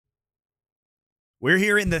We're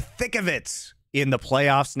here in the thick of it in the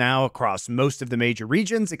playoffs now across most of the major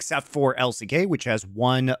regions, except for LCK, which has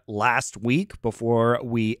won last week before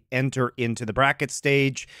we enter into the bracket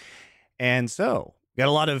stage. And so, got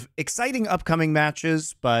a lot of exciting upcoming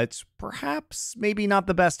matches, but perhaps maybe not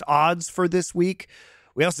the best odds for this week.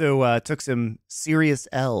 We also took some serious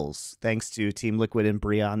L's thanks to Team Liquid and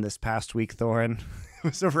Breon this past week, Thorin. It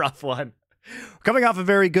was a rough one. Coming off a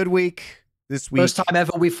very good week this week. First time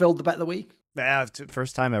ever we filled the bet of the week.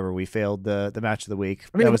 First time ever we failed the match of the week.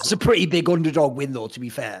 I mean, it was a pretty big underdog win, though, to be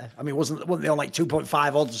fair. I mean, wasn't they on like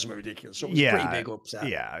 2.5 odds or something ridiculous? So it was a pretty big upset.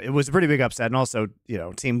 Yeah, it was a pretty big upset. And also,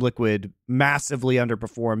 Team Liquid massively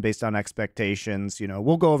underperformed based on expectations.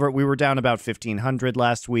 We'll go over it. We were down about 1,500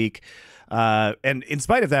 last week. And in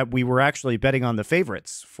spite of that, we were actually betting on the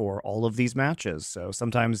favorites for all of these matches. So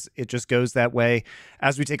sometimes it just goes that way.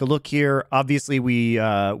 As we take a look here, obviously we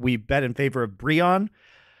bet in favor of Breon.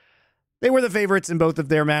 They were the favorites in both of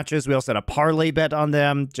their matches. We also had a parlay bet on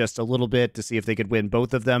them, just a little bit to see if they could win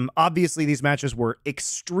both of them. Obviously, these matches were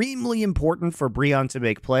extremely important for Breon to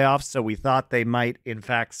make playoffs, so we thought they might, in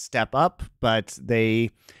fact, step up, but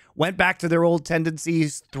they went back to their old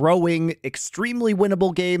tendencies, throwing extremely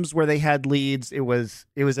winnable games where they had leads. It was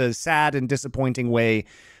a sad and disappointing way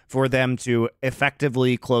for them to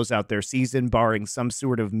effectively close out their season, barring some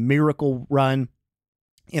sort of miracle run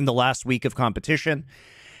in the last week of competition.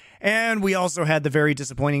 And we also had the very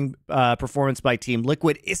disappointing performance by Team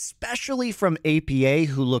Liquid, especially from APA,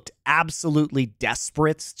 who looked absolutely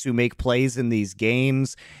desperate to make plays in these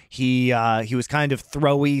games. He was kind of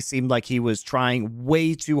throwy, seemed like he was trying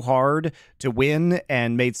way too hard to win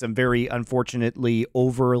and made some very, unfortunately,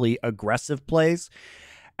 overly aggressive plays.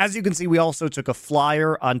 As you can see, we also took a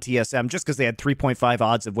flyer on TSM just because they had 3.5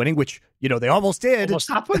 odds of winning, which, they almost did. Almost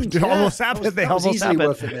happened. Almost happened. They almost happened.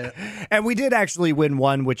 Worth it. And we did actually win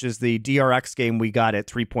one, which is the DRX game we got at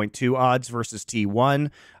 3.2 odds versus T1.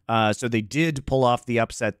 So they did pull off the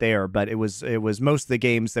upset there, but it was most of the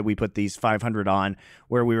games that we put these 500 on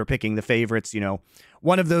where we were picking the favorites.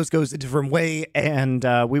 One of those goes a different way, and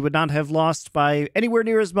we would not have lost by anywhere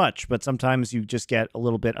near as much, but sometimes you just get a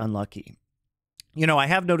little bit unlucky. I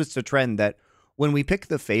have noticed a trend that when we pick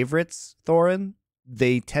the favorites, Thorin,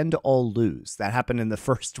 they tend to all lose. That happened in the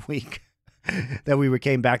first week that we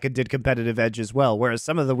came back and did competitive edge as well. Whereas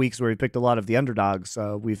some of the weeks where we picked a lot of the underdogs,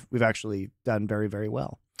 we've actually done very, very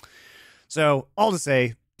well. So all to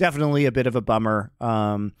say, definitely a bit of a bummer.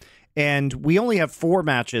 And we only have 4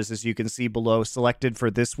 matches, as you can see below, selected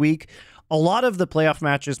for this week. A lot of the playoff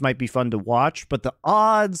matches might be fun to watch, but the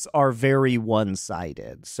odds are very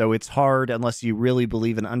one-sided. So it's hard unless you really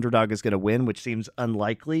believe an underdog is going to win, which seems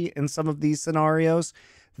unlikely in some of these scenarios,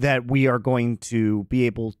 that we are going to be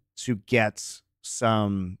able to get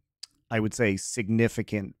some, I would say,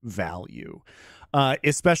 significant value.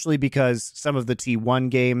 Especially because some of the T1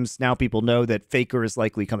 games, now people know that Faker is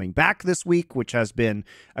likely coming back this week, which has been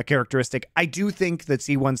a characteristic. I do think the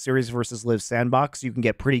T1 series versus Liiv Sandbox, you can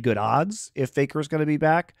get pretty good odds if Faker is going to be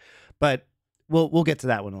back, but we'll get to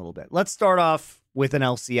that one in a little bit. Let's start off with an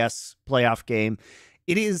LCS playoff game.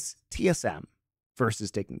 It is TSM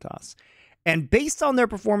versus Dignitas. And based on their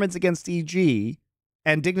performance against EG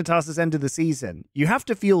and Dignitas' end of the season, you have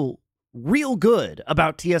to feel real good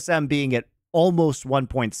about TSM being at almost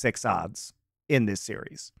 1.6 odds in this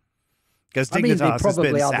series, because Dignitas they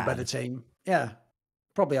probably has are been the better team. Yeah,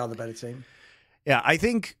 probably are the better team. Yeah, I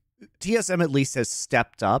think TSM at least has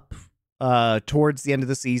stepped up towards the end of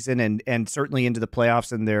the season and certainly into the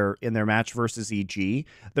playoffs in their match versus EG.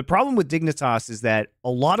 The problem with Dignitas is that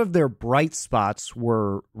a lot of their bright spots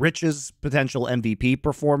were Rich's potential MVP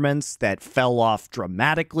performance that fell off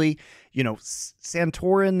dramatically.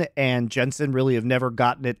 Santorin and Jensen really have never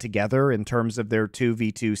gotten it together in terms of their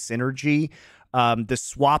 2v2 synergy. The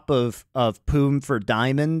swap of Poom for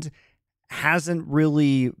Diamond hasn't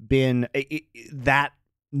really been that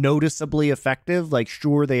noticeably effective. Like,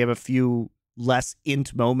 sure, they have a few less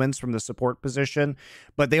int moments from the support position,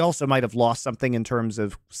 but they also might have lost something in terms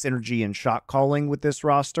of synergy and shot calling with this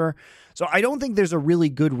roster. So I don't think there's a really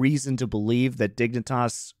good reason to believe that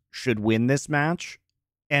Dignitas should win this match.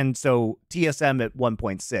 And so TSM at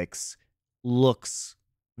 1.6 looks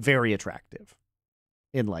very attractive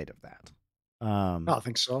in light of that. I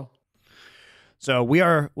think so. So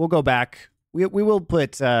we'll go back. We will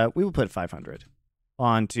put 500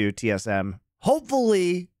 onto TSM.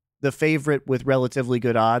 Hopefully the favorite with relatively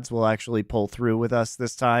good odds will actually pull through with us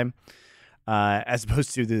this time, as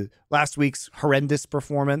opposed to the last week's horrendous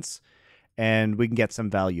performance, and we can get some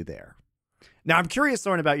value there. Now, I'm curious,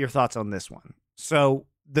 Lauren, about your thoughts on this one. So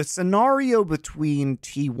the scenario between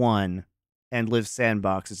T1 and Liiv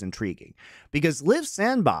Sandbox is intriguing because Liiv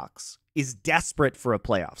Sandbox is desperate for a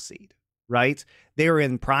playoff seed, right? They're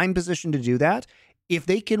in prime position to do that. If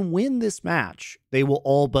they can win this match, they will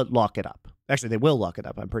all but lock it up. Actually, they will lock it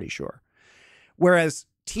up, I'm pretty sure. Whereas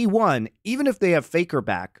T1, even if they have Faker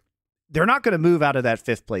back, they're not going to move out of that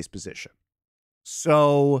 5th place position.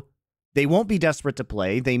 So they won't be desperate to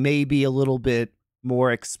play. They may be a little bit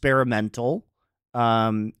more experimental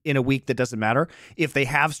in a week that doesn't matter. If they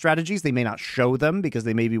have strategies, they may not show them because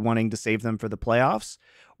they may be wanting to save them for the playoffs.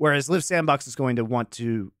 Whereas Liiv Sandbox is going to want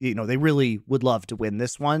to, they really would love to win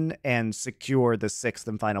this one and secure the 6th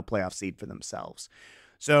and final playoff seed for themselves.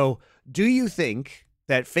 So do you think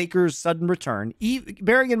that Faker's sudden return,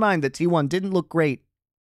 bearing in mind that T1 didn't look great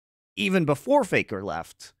even before Faker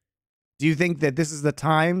left, do you think that this is the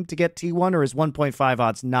time to get T1, or is 1.5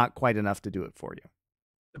 odds not quite enough to do it for you?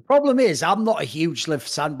 The problem is, I'm not a huge Liiv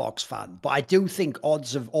Sandbox fan, but I do think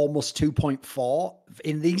odds of almost 2.4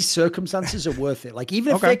 in these circumstances are worth it. Like,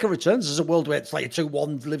 even if Faker returns, there's a world where it's like a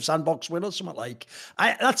 2-1 Liiv Sandbox win or something like.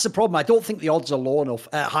 That's the problem. I don't think the odds are low enough,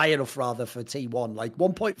 high enough rather, for T1. Like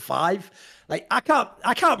 1.5. Like, I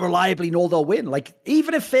can't reliably know they'll win. Like,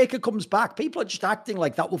 even if Faker comes back, people are just acting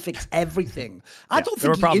like that will fix everything. I don't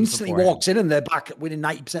think he instantly walks in and they're back winning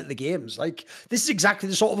 90% of the games. Like, this is exactly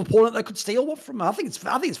the sort of opponent that could steal one from him. I think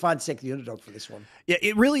it's fine to take the underdog for this one. Yeah,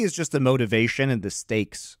 it really is just the motivation and the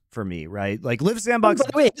stakes for me, right? Like, Liiv Sandbox. By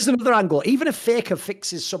the way, here's another angle. Even if Faker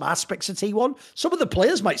fixes some aspects of T1, some of the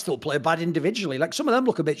players might still play bad individually. Like, some of them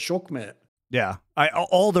look a bit shook, mate. Yeah,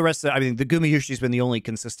 all the rest of, I mean, the Gumiyushi's been the only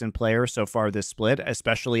consistent player so far this split,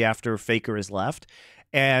 especially after Faker is left.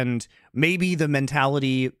 And maybe the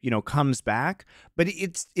mentality, comes back, but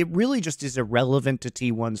it really just is irrelevant to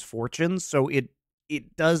T1's fortunes. So it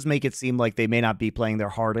does make it seem like they may not be playing their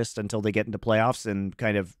hardest until they get into playoffs and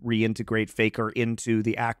kind of reintegrate Faker into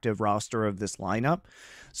the active roster of this lineup.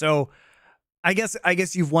 So I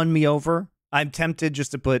guess you've won me over. I'm tempted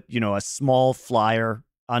just to put, a small flyer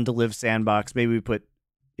onto Liiv Sandbox. Maybe we put,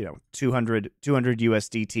 200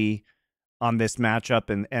 USDT on this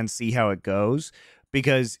matchup and see how it goes,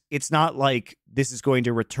 because it's not like this is going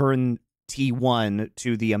to return T1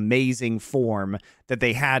 to the amazing form that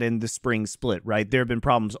they had in the spring split, right? There have been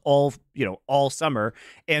problems all summer,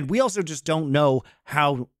 and we also just don't know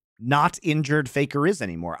how not injured Faker is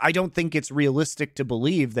anymore. I don't think it's realistic to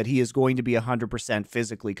believe that he is going to be 100%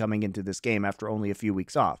 physically coming into this game after only a few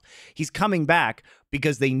weeks off. He's coming back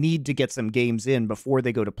because they need to get some games in before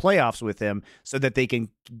they go to playoffs with him so that they can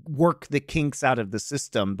work the kinks out of the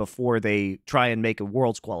system before they try and make a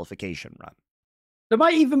Worlds qualification run. There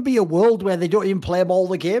might even be a world where they don't even play him all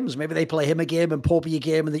the games. Maybe they play him a game and Popey a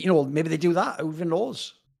game, and maybe they do that. Who even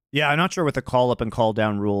knows? Yeah, I'm not sure what the call-up and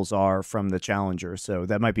call-down rules are from the Challenger, so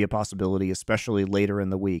that might be a possibility, especially later in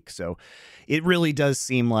the week. So it really does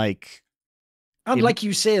seem like... And like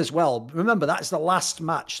you say as well, remember, that's the last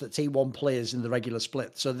match that T1 plays in the regular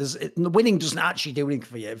split. So the winning doesn't actually do anything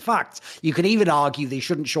for you. In fact, you could even argue they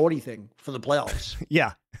shouldn't show anything for the playoffs.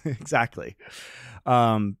 Yeah, exactly.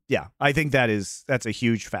 Yeah, I think that's a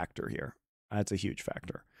huge factor here. That's a huge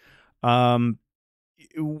factor.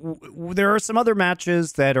 There are some other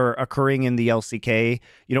matches that are occurring in the LCK.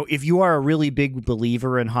 If you are a really big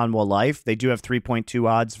believer in Hanwha Life, they do have 3.2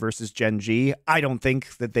 odds versus GenG. I don't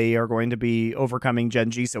think that they are going to be overcoming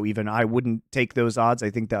GenG, so even I wouldn't take those odds. I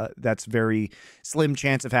think that's very slim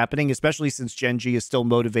chance of happening, especially since GenG is still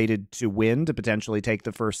motivated to win, to potentially take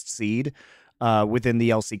the first seed within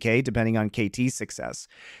the LCK, depending on KT's success.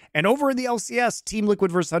 And over in the LCS, Team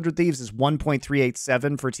Liquid versus 100 Thieves is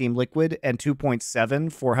 1.387 for Team Liquid and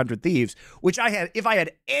 2.7 for 100 Thieves, which if I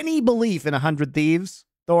had any belief in 100 Thieves,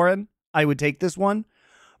 Thorin, I would take this one.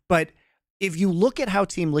 But if you look at how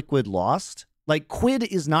Team Liquid lost, like, Quid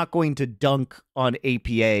is not going to dunk on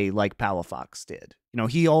APA like Palafox did.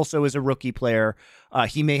 He also is a rookie player.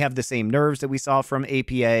 He may have the same nerves that we saw from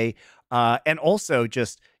APA. And also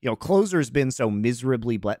just, Closer's been so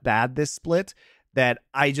miserably bad this split that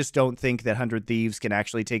I just don't think that 100 Thieves can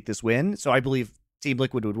actually take this win. So I believe Team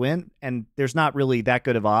Liquid would win, and there's not really that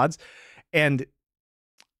good of odds. And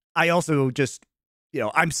I also just,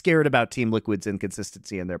 I'm scared about Team Liquid's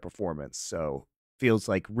inconsistency in their performance. So feels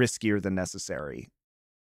like riskier than necessary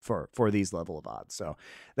for these level of odds. So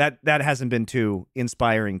that hasn't been too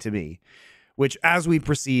inspiring to me, which, as we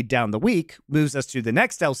proceed down the week, moves us to the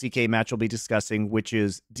next LCK match we'll be discussing, which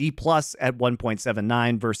is D+ at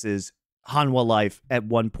 1.79 versus Hanwha Life at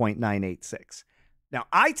 1.986. Now,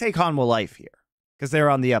 I take Hanwha Life here because they're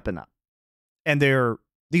on the up and up. And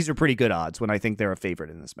these are pretty good odds when I think they're a favorite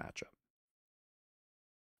in this matchup.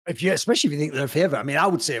 Especially if you think they're a favourite. I mean, I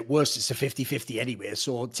would say at worst it's a 50-50 anyway.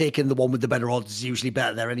 So taking the one with the better odds is usually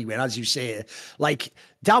better there anyway. And as you say, like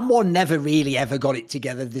Damwon never really ever got it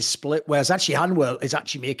together this split, whereas actually Hanwha is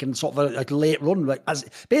actually making sort of a like late run. Like as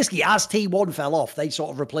T1 fell off, they sort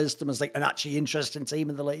of replaced them as like an actually interesting team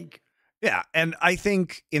in the league. Yeah, and I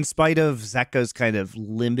think in spite of Zeka's kind of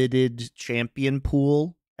limited champion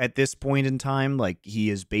pool at this point in time, like he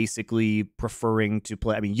is basically preferring to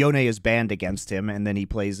play. I mean, Yone is banned against him, and then he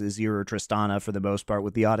plays Azir or Tristana for the most part,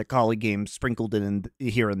 with the odd Akali game sprinkled in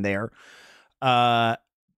here and there. But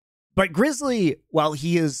Grizzly, while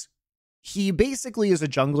he basically is a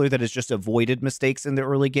jungler that has just avoided mistakes in the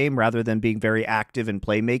early game rather than being very active in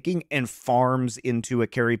playmaking, and farms into a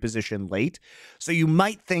carry position late. So you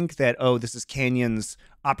might think that, oh, this is Canyon's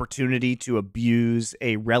opportunity to abuse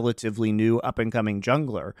a relatively new up-and-coming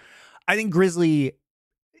jungler. I think Grizzly,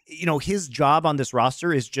 you know, his job on this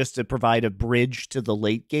roster is just to provide a bridge to the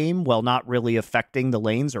late game while not really affecting the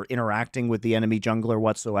lanes or interacting with the enemy jungler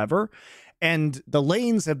whatsoever. And the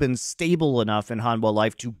lanes have been stable enough in Hanwha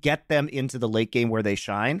Life to get them into the late game where they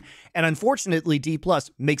shine. And unfortunately, D+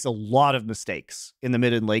 makes a lot of mistakes in the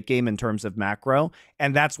mid and late game in terms of macro.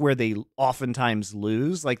 And that's where they oftentimes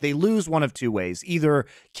lose. Like, they lose one of two ways. Either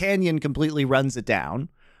Canyon completely runs it down,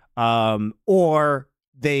 or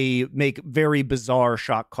they make very bizarre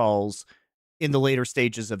shot calls in the later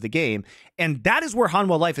stages of the game. And that is where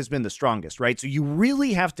Hanwha Life has been the strongest, right? So you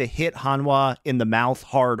really have to hit Hanwha in the mouth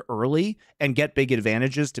hard early and get big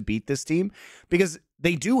advantages to beat this team, because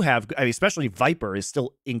they do have, I mean, especially Viper is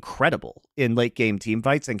still incredible in late game team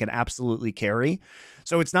fights and can absolutely carry.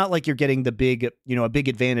 So it's not like you're getting the big, you know, a big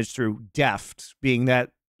advantage through Deft being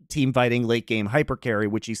that team fighting late game hyper carry,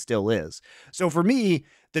 which he still is. So for me,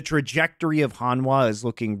 the trajectory of Hanwha is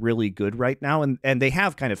looking really good right now. And they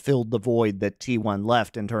have kind of filled the void that T1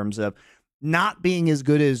 left in terms of not being as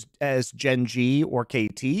good as GenG or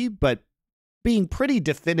KT, but being pretty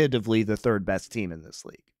definitively the third best team in this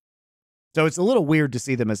league. So it's a little weird to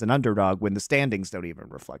see them as an underdog when the standings don't even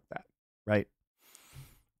reflect that, right?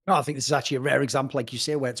 No, I think this is actually a rare example, like you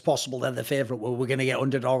say, where it's possible they're the favorite, where we're going to get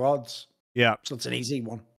underdog odds. Yeah. So it's an easy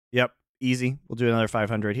one. Yep. Easy. We'll do another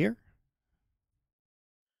 500 here.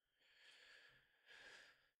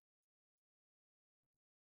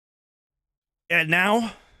 And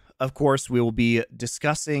now, of course, we will be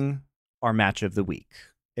discussing our match of the week.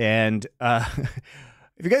 And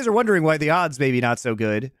if you guys are wondering why the odds maybe not so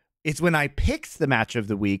good, it's when I picked the match of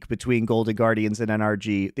the week between Golden Guardians and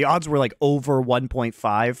NRG. The odds were like over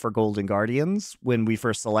 1.5 for Golden Guardians when we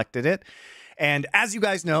first selected it. And as you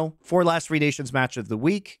guys know, for Last Free Nations match of the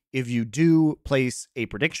week, if you do place a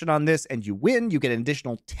prediction on this and you win, you get an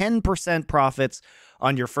additional 10% profits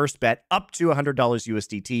on your first bet up to $100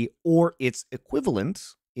 USDT or its equivalent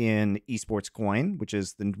in esports coin, which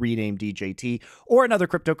is the renamed DJT, or another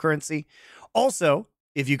cryptocurrency. Also,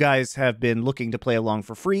 if you guys have been looking to play along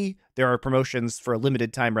for free, there are promotions for a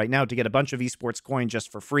limited time right now to get a bunch of esports coin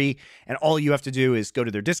just for free. And all you have to do is go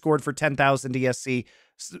to their Discord for 10,000 ESC,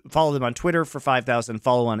 follow them on Twitter for 5,000,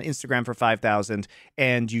 follow on Instagram for 5,000,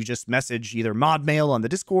 and you just message either mod mail on the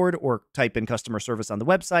Discord or type in customer service on the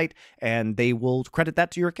website, and they will credit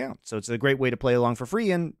that to your account. So it's a great way to play along for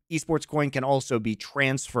free, and esports coin can also be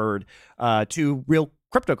transferred to real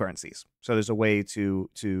cryptocurrencies. So there's a way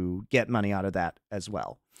to get money out of that as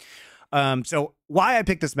well. So why I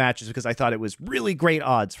picked this match is because I thought it was really great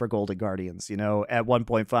odds for Golden Guardians. You know, at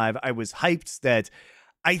 1.5, I was hyped that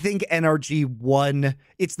I think NRG won.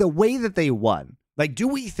 It's the way that they won. Like, do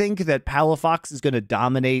we think that Palafox is going to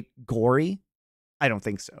dominate Gory? I don't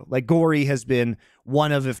think so. Like, Gory has been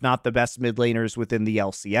one of, if not the best mid laners within the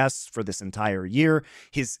LCS for this entire year.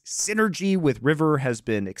 His synergy with River has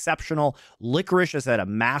been exceptional. Licorice has had a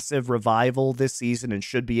massive revival this season and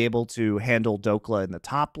should be able to handle Dokla in the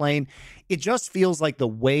top lane. It just feels like the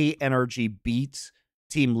way NRG beat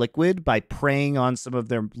Team Liquid by preying on some of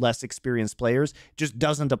their less experienced players just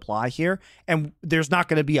doesn't apply here. And there's not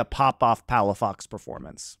going to be a pop-off Palafox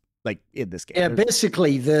performance like in this game. Yeah,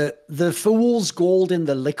 basically the fool's gold in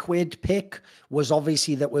the Liquid pick was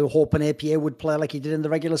obviously that we were hoping APA would play like he did in the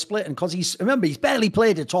regular split. And because he's barely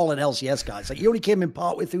played at all in LCS, guys. Like, he only came in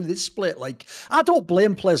partway through this split. Like, I don't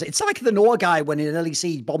blame players. It's like the Noah guy when in LEC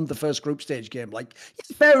he bombed the first group stage game. Like,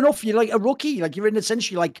 it's fair enough. You're like a rookie. Like, you're in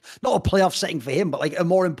essentially like not a playoff setting for him, but like a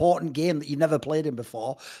more important game that you never played in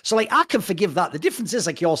before. So like, I can forgive that. The difference is,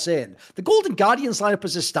 like you're saying, the Golden Guardians lineup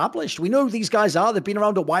is established. We know who these guys are. They've been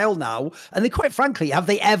around a while now. And they, quite frankly, have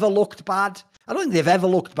they ever looked bad? I don't think they've ever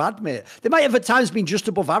looked bad, mate. They might have at times been just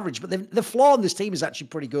above average, but the flaw in this team is actually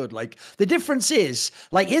pretty good. Like, the difference is,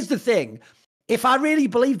 like, here's the thing. if I really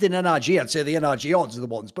believed in NRG, I'd say the NRG odds are the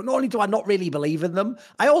ones. But not only do I not really believe in them,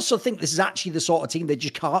 I also think this is actually the sort of team they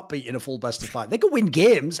just can't beat in a full best of 5. They can win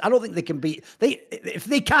games. I don't think they can beat. If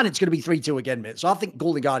they can, it's going to be 3-2 again, mate. So I think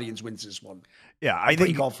Golden Guardians wins this one. Yeah, I'm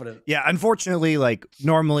pretty confident. Yeah, unfortunately, like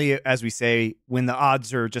normally, as we say, when the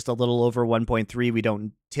odds are just a little over 1.3, we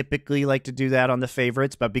don't typically like to do that on the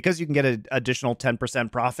favorites. But because you can get an additional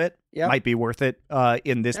 10% profit, might be worth it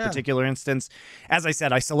in this particular instance. As I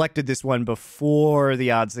said, I selected this one before the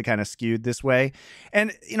odds that kind of skewed this way.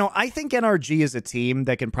 And, you know, I think NRG is a team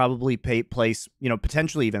that can probably place, you know,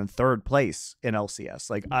 potentially even third place in LCS.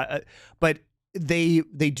 Like, but they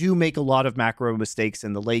do make a lot of macro mistakes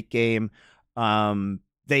in the late game.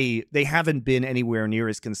 They haven't been anywhere near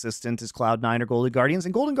as consistent as Cloud9 or Golden Guardians,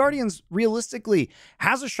 and Golden Guardians realistically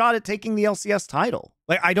has a shot at taking the LCS title.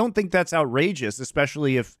 Like, I don't think that's outrageous,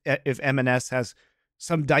 especially if MNS has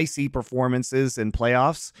some dicey performances in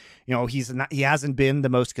playoffs. You know, he hasn't been the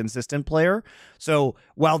most consistent player. So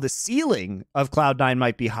while the ceiling of Cloud9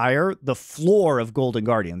 might be higher, the floor of Golden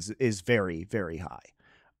Guardians is very, very high.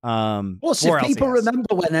 Plus, if people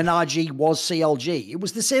remember when NRG was CLG, it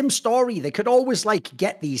was the same story. They could always like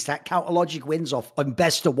get these counter logic wins off on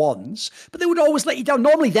best of ones, but they would always let you down.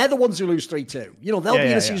 Normally, they're the ones who lose 3-2. You know, they'll be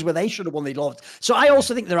in a series where they should have won. They lost. So I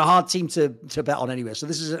also think they're a hard team to bet on anyway. So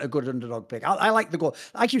this is a good underdog pick. I like the goal.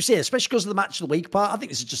 Like you say, especially because of the match of the week part. I think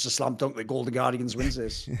this is just a slam dunk that Golden Guardians wins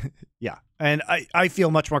this. Yeah, and I feel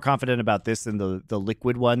much more confident about this than the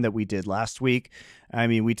liquid one that we did last week. I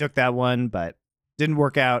mean, we took that one, but didn't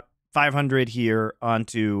work out. 500 here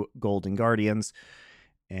onto Golden Guardians,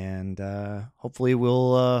 and hopefully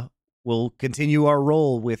we'll continue our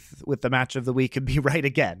role with the match of the week and be right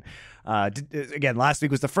again. Again, last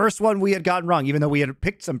week was the first one we had gotten wrong, even though we had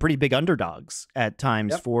picked some pretty big underdogs at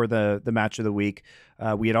times for the match of the week.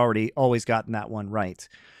 We had always gotten that one right.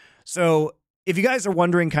 So if you guys are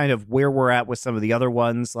wondering kind of where we're at with some of the other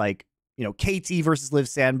ones, like, you know, KT versus Liiv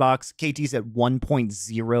Sandbox. KT's at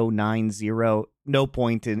 1.090. No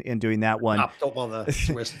point in doing that one. Don't bother.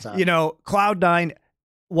 You know, Cloud9,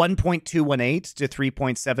 1.218 to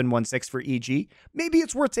 3.716 for EG. Maybe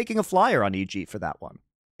it's worth taking a flyer on EG for that one.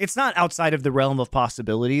 It's not outside of the realm of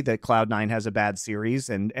possibility that Cloud9 has a bad series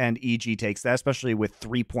and EG takes that, especially with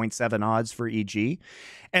 3.7 odds for EG.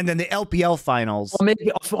 And then the LPL finals. Or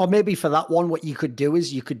maybe for that one, what you could do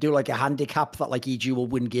is you could do like a handicap that like EG will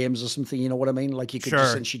win games or something. You know what I mean? Like you could just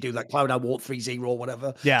essentially do that Cloud9 won't 3-0 or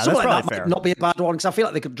whatever. Yeah, so that's like probably that fair. Might not be a bad one because I feel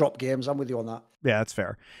like they could drop games. I'm with you on that. Yeah, that's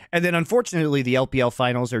fair. And then unfortunately, the LPL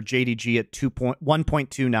finals are JDG at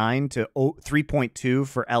 1.29 to 3.2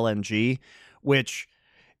 for LNG, which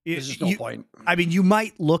there's just no point. I mean, you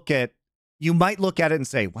might look at it and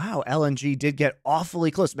say, wow, LNG did get awfully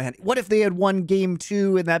close, man. What if they had won game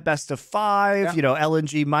 2 in that best of 5? Yeah. You know,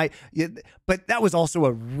 LNG might, but that was also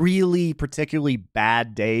a really particularly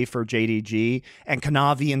bad day for JDG and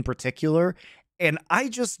Kanavi in particular. And I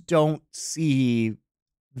just don't see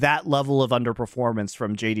that level of underperformance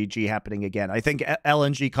from JDG happening again. I think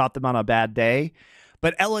LNG caught them on a bad day,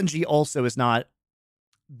 but LNG also is not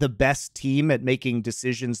the best team at making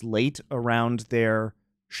decisions late around their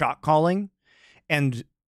shot calling and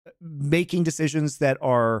making decisions that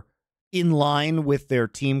are in line with their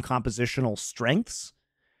team compositional strengths.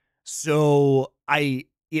 So I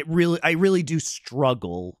really do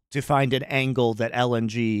struggle to find an angle that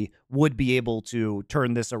LNG would be able to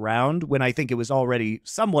turn this around when I think it was already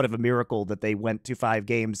somewhat of a miracle that they went to 5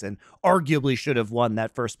 games and arguably should have won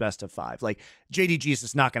that first best of 5. Like, JDG is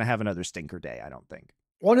just not going to have another stinker day, I don't think.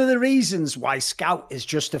 One of the reasons why Scout is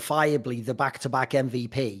justifiably the back-to-back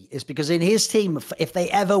MVP is because in his team, if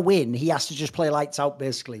they ever win, he has to just play lights out,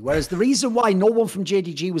 basically. Whereas the reason why no one from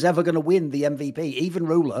JDG was ever going to win the MVP, even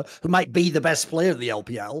Ruler, who might be the best player in the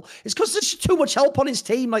LPL, is because there's too much help on his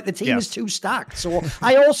team. Like, the team is too stacked. So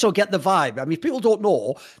I also get the vibe. I mean, if people don't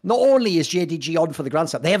know, not only is JDG on for the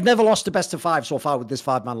Grand Slam, they have never lost a best of 5 so far with this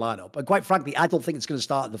 5-man lineup. And quite frankly, I don't think it's going to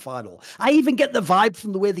start in the final. I even get the vibe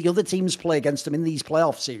from the way the other teams play against them in these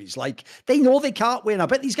playoffs series. Like, they know they can't win. I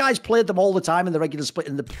bet these guys played them all the time in the regular split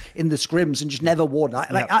in the scrims and just never won. I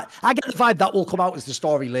get the vibe that will come out as the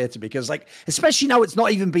story later because, like, especially now it's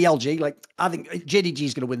not even BLG. Like, I think JDG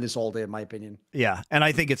is going to win this all day, in my opinion. Yeah, and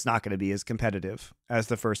I think it's not going to be as competitive as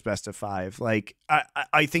the first best of 5. Like,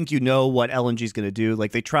 I think you know what LNG is going to do.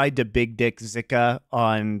 Like, they tried to big dick Zika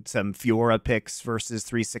on some Fiora picks versus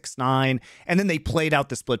 369, and then they played out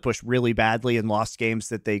the split push really badly and lost games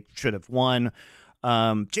that they should have won.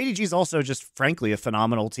 JDG is also just, frankly, a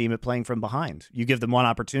phenomenal team at playing from behind. You give them one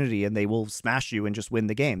opportunity and they will smash you and just win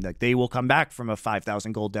the game. Like, they will come back from a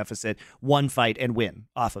 5,000 gold deficit, one fight, and win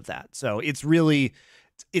off of that. So it's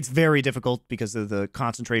it's very difficult because of the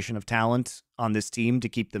concentration of talent on this team to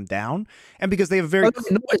keep them down, and because they have very.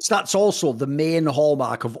 That's also the main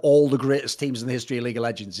hallmark of all the greatest teams in the history of League of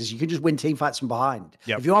Legends is you can just win team fights from behind.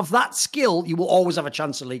 Yep. If you have that skill, you will always have a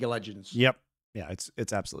chance at League of Legends. Yep. Yeah,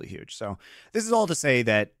 it's absolutely huge. So this is all to say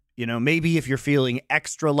that, you know, maybe if you're feeling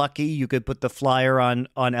extra lucky, you could put the flyer on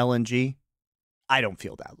LNG. I don't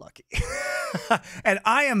feel that lucky. And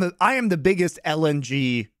I am the biggest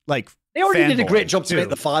LNG like. They already did a great job to make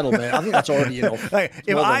the final, man. I think that's already enough. Like,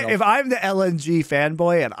 if I'm the LNG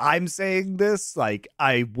fanboy and I'm saying this, like,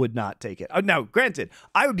 I would not take it. Now, granted,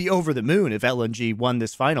 I would be over the moon if LNG won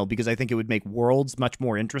this final because I think it would make Worlds much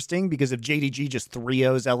more interesting. Because if JDG just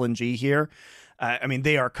 3-0s LNG here, I mean,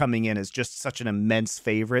 they are coming in as just such an immense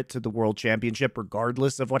favorite to the World Championship,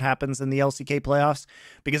 regardless of what happens in the LCK playoffs.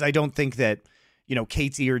 Because I don't think that, you know,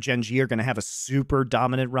 KT or GenG are going to have a super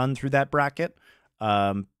dominant run through that bracket.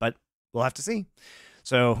 But we'll have to see.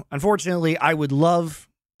 So, unfortunately, I would love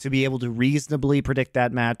to be able to reasonably predict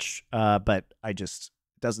that match, but it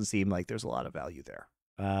doesn't seem like there's a lot of value there.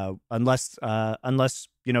 Unless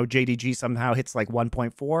you know, JDG somehow hits like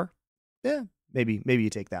 1.4, yeah, maybe you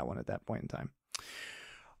take that one at that point in time.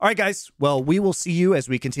 All right, guys. Well, we will see you as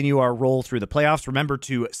we continue our roll through the playoffs. Remember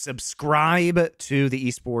to subscribe to the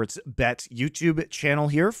Esports Bet YouTube channel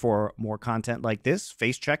here for more content like this,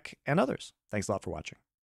 Face Check, and others. Thanks a lot for watching.